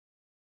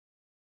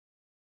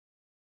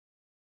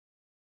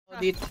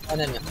Dito,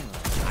 ano niya?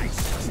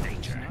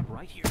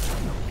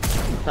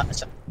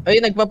 Ay,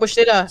 nagpa-push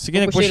sila.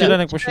 Sige, nag-push sila.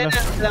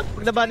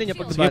 Paglabanin niyo,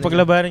 Sige,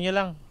 paglabanin niyo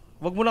lang.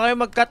 Wag muna kayo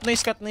mag-cut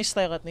noise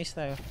tayo.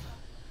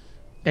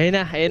 Ayun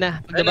na. Ayun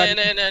na.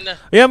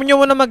 Ayaw nyo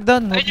muna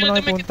mag-down. Huwag muna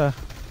kayo punta.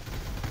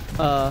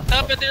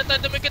 Pwede na tayo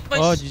dumikit,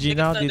 boys. Oh, GG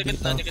na.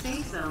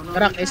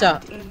 Karak,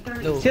 isa.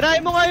 No. Sirain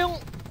mo nga yung...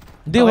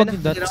 Hindi, wag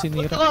yung dati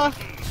sinira.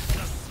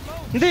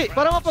 Hindi,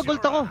 para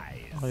mapag-ult ako.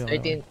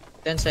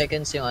 10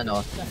 seconds yung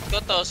ano.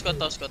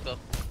 Skoto.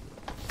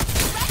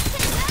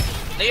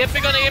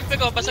 Nag-EMP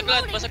ko.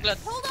 Basaglat.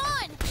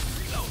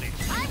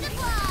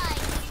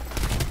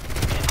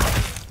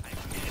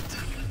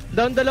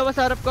 Down dalawa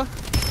sa harap ko.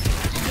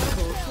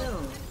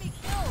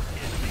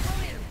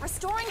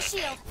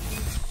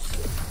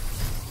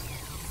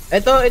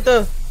 Ito.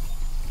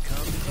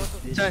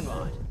 Saan?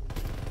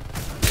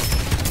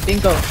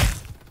 Pinko.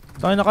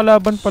 Tayo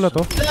nakalaban pala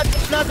to.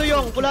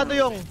 Pulado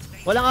yung.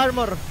 Walang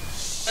armor.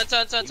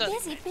 Saan?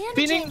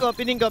 Pining ko.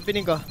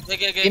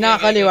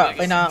 Pinakakaliwa.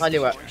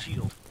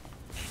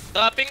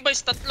 Dropping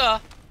boys, tatlo ah.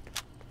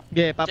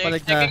 Okay,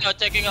 papalag na.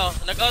 Checking out.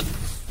 Nag-out.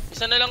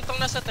 Isa na lang tong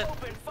nasa 10.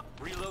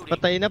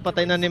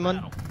 Patay na ni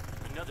Mon.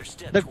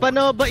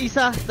 Nagpano ba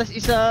isa, tas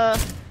isa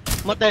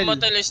motel.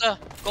 Motel isa.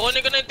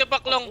 Kukunin ko na yung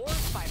tipaklong.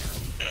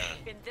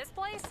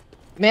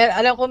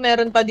 Alam ko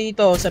meron pa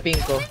dito sa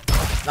Pinko.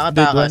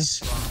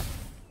 Nakatakas.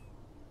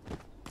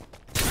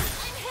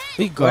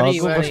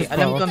 Worry.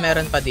 Alam ko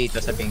meron pa dito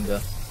sa Pinko.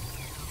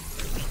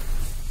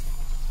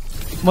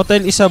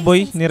 Motel isa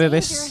boy,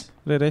 nire-res.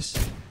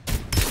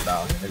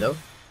 Hello?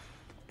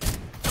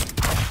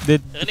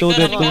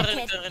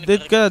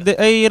 Dead ka.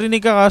 Ay,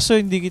 rinig ka kaso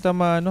hindi kita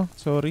maano.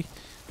 Sorry.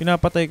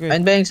 Pinapatay ko eh.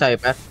 Ano ba yung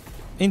Cypher?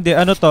 Hindi,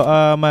 ano to?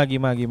 Maggie.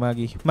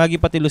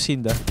 Maggie pati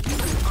Lucinda.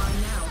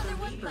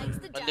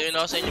 Andiyo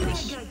na ako sa inyo,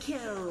 boys.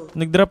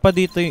 Nag-drop pa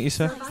dito yung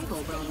isa.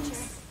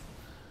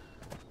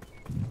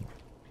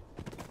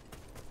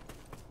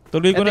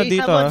 Tuloy ko na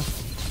dito ha.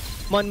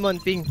 Mon,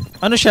 ping.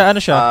 Ano siya?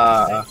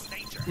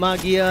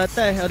 Maggie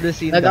yata eh,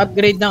 Lucinda.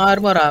 Nag-upgrade ng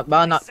armor ha.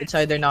 Baka it's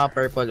either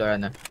naka-purple or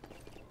ano.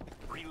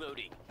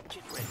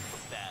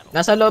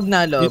 Nasa loob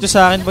na. Dito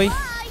sa akin boy.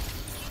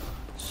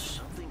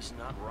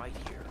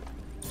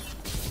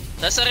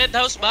 Nasa red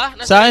house ba?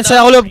 Sa akin,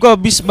 sa loob ko.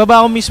 Baba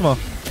ako mismo.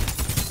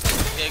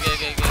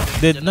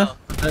 Dead na.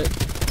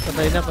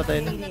 Patay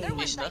na.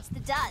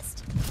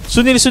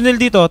 Sunil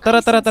dito.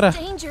 Tara.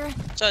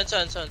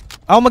 Saan?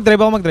 Ako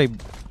mag-drive.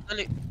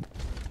 Dali.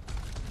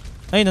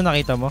 Ay,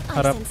 nakita mo?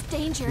 Harap.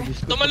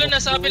 Tumalo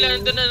na sa kapila.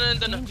 Nandun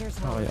na.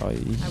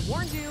 Okay.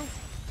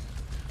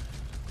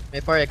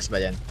 May 4x ba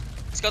yan?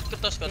 Scout ko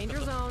to. Ayun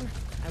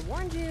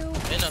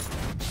na.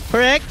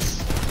 4x?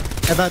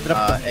 Ito, drop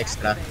ko.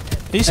 Extra.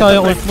 Eh,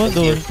 sayang ult mo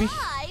doon.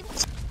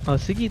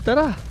 Sige,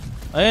 tara.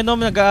 Ayan o,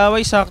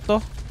 nag-aaway sakto.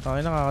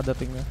 Okay,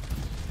 nakakadating na.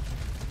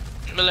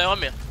 Malayo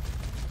kami ah.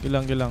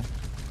 Gilang.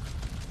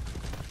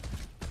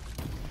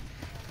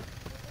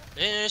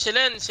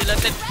 Sila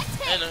Ted.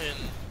 Ayun.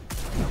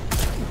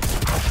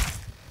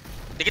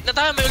 Dikit na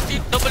tayo, may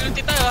ulti. Double ulti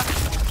tayo ah.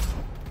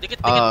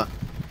 Dikit.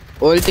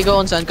 Ulti ko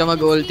kung saan ka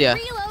mag-ulti ah.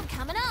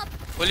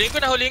 Huliin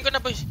ko na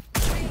boys.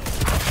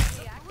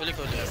 Huli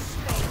ko.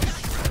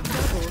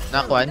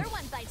 Nakuan?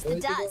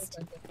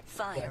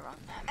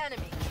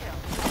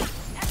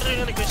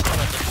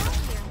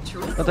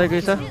 Patay ko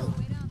isa.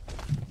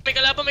 May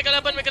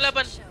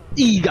kalaban.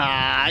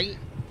 Igay!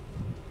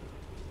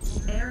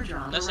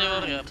 Nasa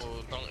Worry ah,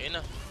 putang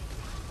ina.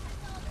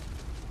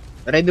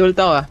 Red ult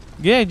ako ah.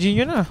 Yeah, G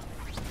na.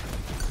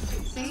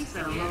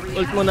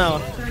 Ult mo na ako.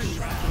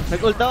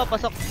 Nag-ult ako,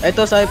 pasok.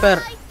 Ito,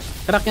 Cypher.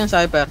 Crack yung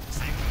Cypher.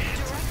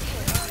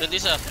 Dito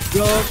isa.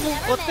 Gago,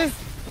 kote.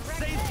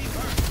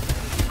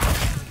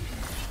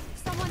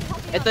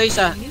 Ito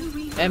isa.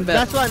 Ember.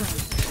 Last one.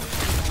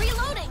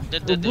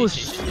 Ubus.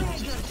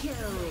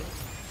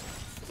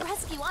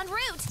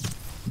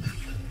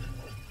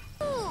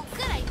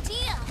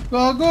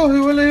 Gago,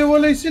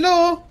 hiwalay sila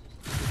oh.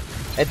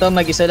 Ito,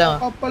 mag-isa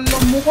lang. Kapal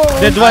lang mukha oh.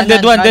 Dead one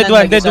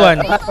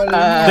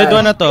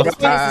na to.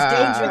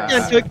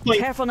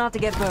 Careful not to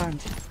get burned.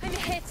 I'm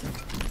hit.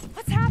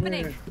 What's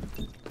happening?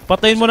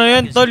 Patayin mo na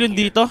yan, tol, yung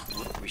dito.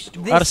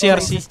 RC.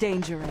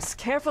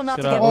 Careful not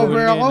to Sira get ko burned.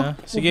 huli na.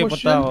 Sige,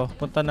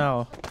 punta na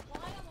ako.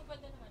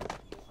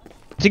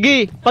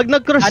 Sige, pag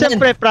nag-cross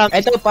siyempre, Frank.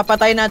 Ito,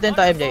 papatay natin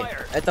to, MJ.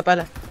 Ito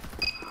pala.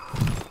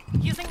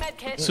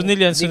 Sunil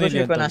yan. Hindi ko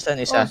sure kung nasan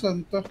isa.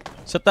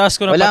 Sa taas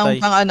ko na patay. Walang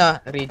pang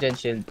regen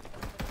shield.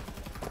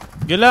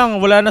 Gilang,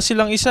 wala na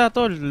silang isa,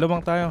 tol.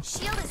 Lumang tayo.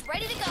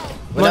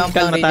 Walang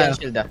pang regen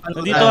shield ah.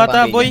 Nandito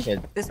ata, boy.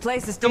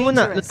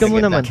 Loot ka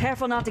muna man.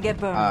 Careful not to get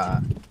burned.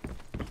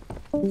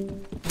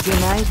 Good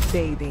night,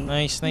 baby.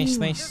 Nice.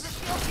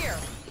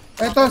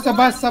 Ito, sa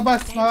bus.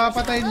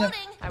 Makapatay niya.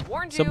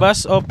 Sa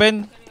bus,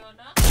 open.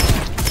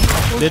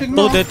 Dead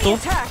 2.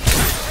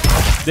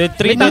 Dead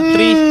 3.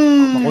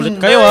 Makulit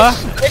kayo ha.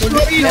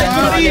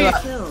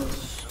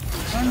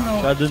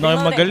 Masyado na kayo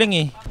magaling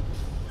eh.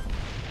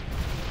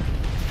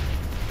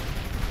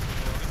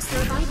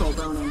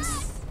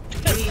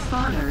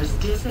 Respawners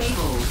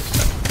disabled.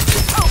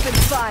 Open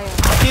fire.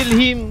 Kill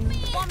him.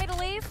 Want me to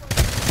leave?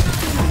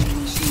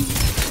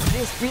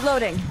 Just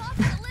reloading.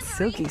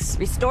 Silky's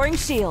restoring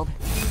shield.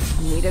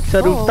 Need it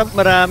Sa full. rooftop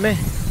marami.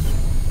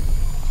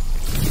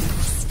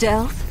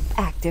 Stealth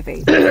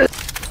activated.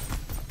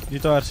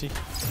 Dito, RC.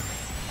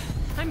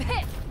 I'm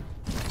hit.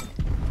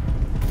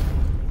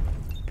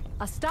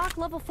 A stock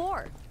level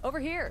 4 over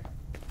here.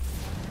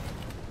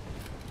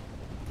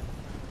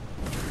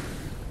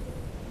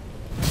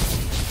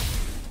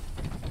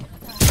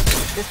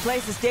 This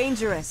place is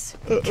dangerous.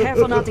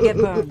 Careful not to get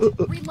burned.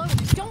 Reload.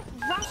 Don't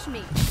rush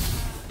me.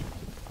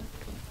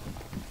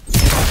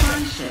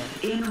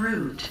 Tranship en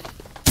route.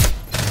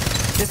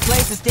 This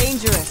place is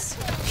dangerous.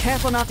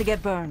 Careful not to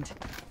get burned.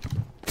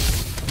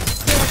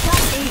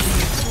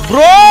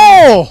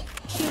 Bro!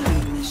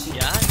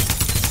 Yan.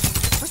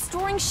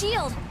 Restoring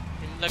shield.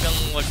 Yung lagang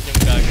wag niyong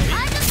gagawin.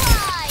 I'm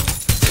alive.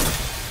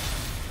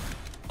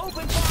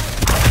 Open fire.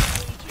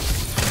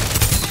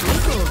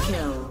 Triple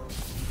kill.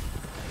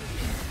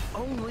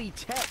 Only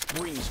tech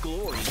brings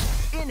glory.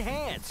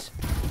 Enhance.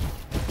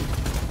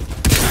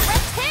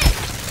 Direct hit.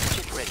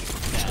 Get ready for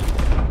that.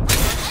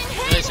 I'm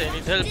hit. Guys, I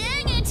need help.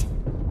 Dang it.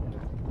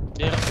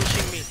 They're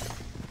pushing me.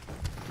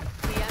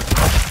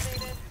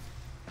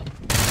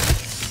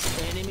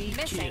 Enemy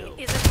Missing kill.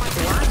 isn't my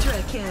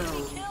Quadra kill.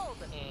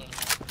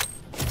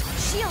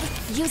 shield.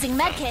 Using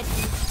medkit.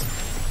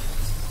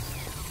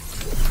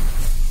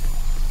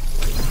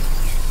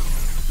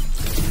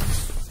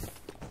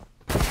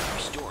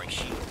 Restoring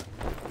shield.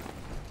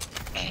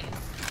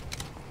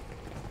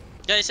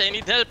 Guys, I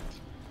need help.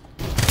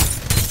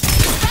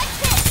 Direct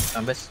hit.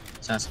 Ambes,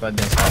 isang squad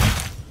din sa amin.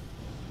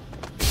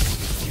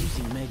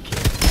 Using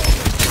medkit.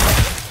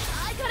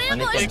 I got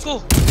Ano Ay ambushed. ko.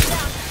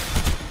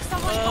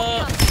 Someone help me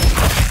out.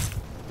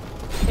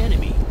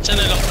 Enemy. Siya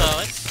na lang sa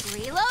akin.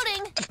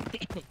 Reloading.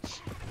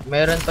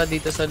 Meron pa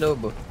dito sa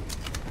loob. Oh.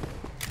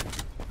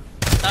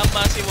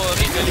 Tama si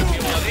Worry. Galing ni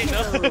Worry,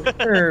 no?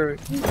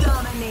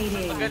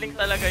 Dominating. Magaling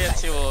talaga yan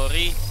si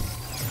Worry.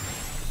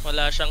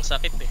 Wala siyang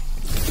sakit eh.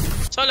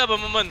 So, laban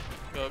mo man.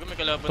 Gago, may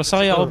kalaban.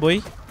 Pasakay ako, boy.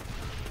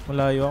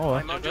 Malayo ako,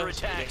 ah. I'm under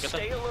attack.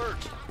 Stay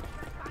alert.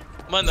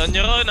 Man, on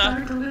your own ah.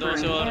 Doon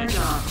si Worry.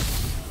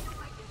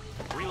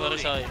 Worry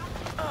sa'yo.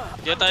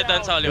 Diyan tayo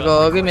daan sa kaliwa.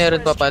 Gogi, meron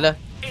pa pala.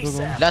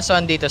 Last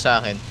one dito sa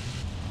akin.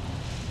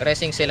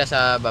 Racing sila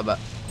sa baba.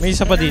 May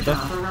isa pa dito.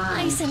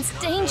 I sense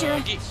danger.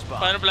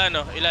 Paano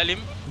plano? Ilalim?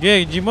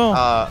 Okay, G mo.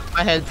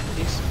 Ma-help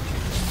please.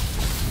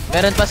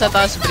 Meron pa sa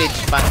taas bridge,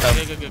 Phantom.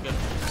 Go.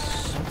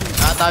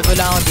 Nakatago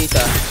lang ako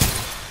dito.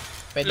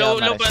 Pwede Low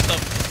ako pa ito.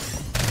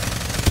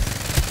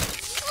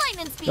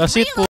 Lightning speed. That's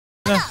it po.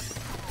 Reload. Na.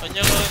 On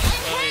your own.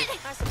 Worry.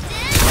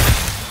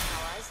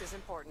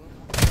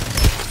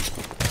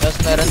 Tapos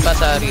meron pa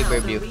sa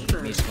Riverview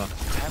mismo.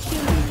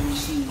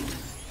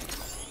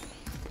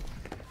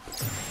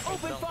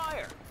 Open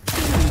fire.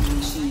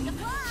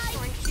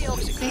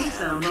 Safe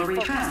zone will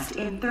retract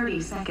in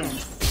 30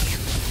 seconds.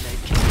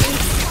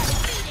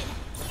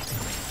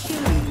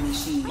 Killing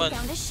machine. Man.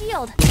 Found a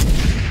shield.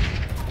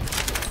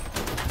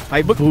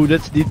 5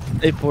 bullets dito.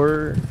 Ay,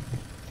 4.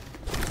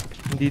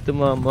 Hindi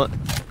tumama.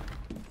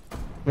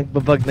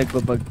 Nagbabag.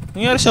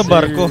 Nangyari sa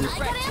barko. I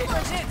got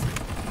ambushed.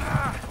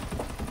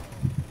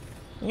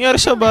 Nangyari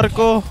sa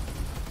barko.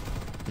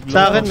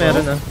 Sa akin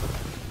meron ah.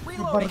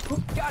 Barko.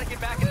 Gotta get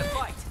back in the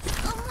fight.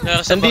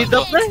 Nangyari sa Nandito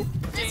barko. pre.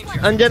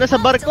 Andyan na sa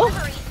barko.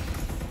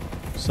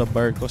 Sa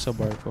barko.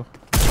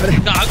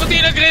 Gago, di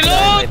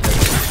nag-reload!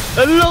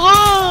 Ano ko?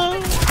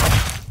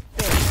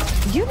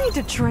 You need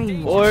to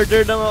train.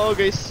 Order lang ako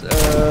guys.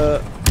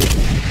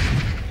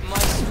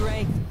 My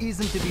strength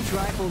isn't to be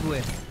trifled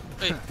with.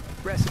 Ay,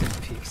 Rest in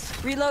peace.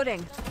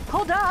 Reloading.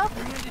 Hold up.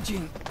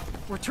 Bandaging.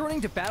 Returning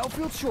to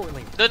battlefield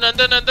shortly. Doon.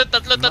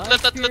 Tatlo.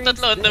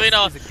 Ang dami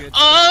na ako.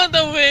 On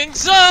the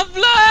wings of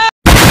love!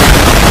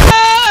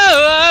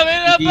 I'm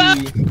in above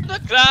the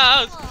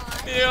clouds.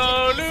 The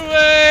only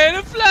way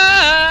to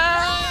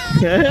fly.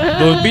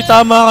 Don't be,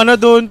 tama ka na,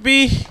 don't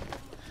be.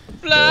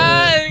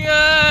 Flying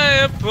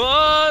high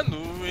upon the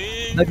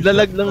wings.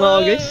 Naglalag lang ako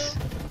guys.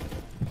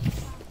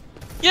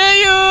 Yeah,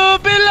 you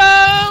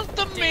belong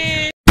to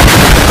me.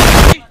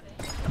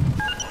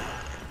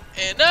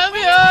 And I'm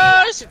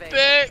yours,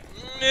 pick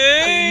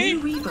me.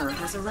 Reaper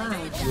has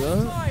arrived.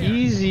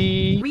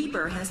 Easy.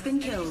 Reaper has been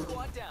killed.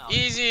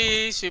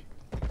 Easy, ship.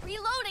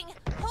 Reloading.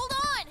 Hold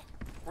on.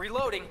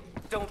 Reloading.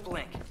 Don't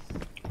blink.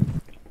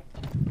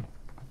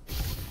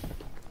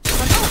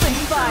 Open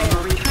fire.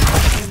 Will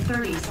retract in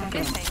 30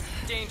 seconds.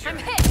 Danger. I'm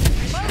hit.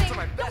 Reloading.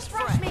 my best Don't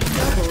rush friend. me.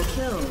 Double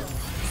kill.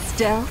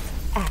 Stealth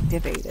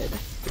activated.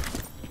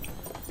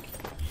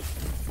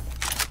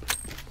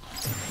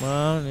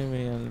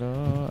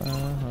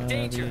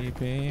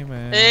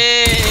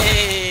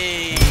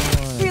 Hey!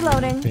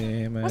 Reloading.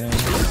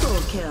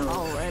 Triple kill.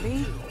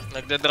 Already?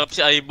 Nagda-drop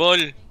si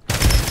Eyeball.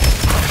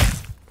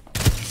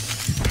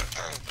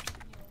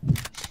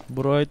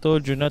 Bro, I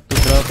told you not to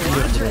drop here,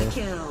 bro. Quadra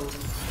kill.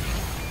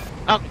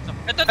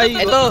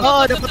 Ito.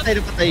 Oo,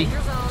 napatay.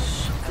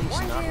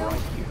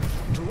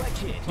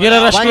 Sige,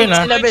 rush ko yun,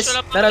 ha? Sila, bes.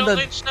 Tara doon.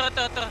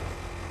 Tara.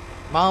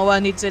 Mga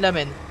one hit sila,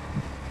 men.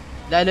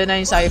 Lalo na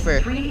yung Cypher.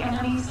 Three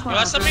enemies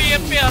Iwasan mo spawned.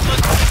 yung EMP,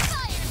 ha?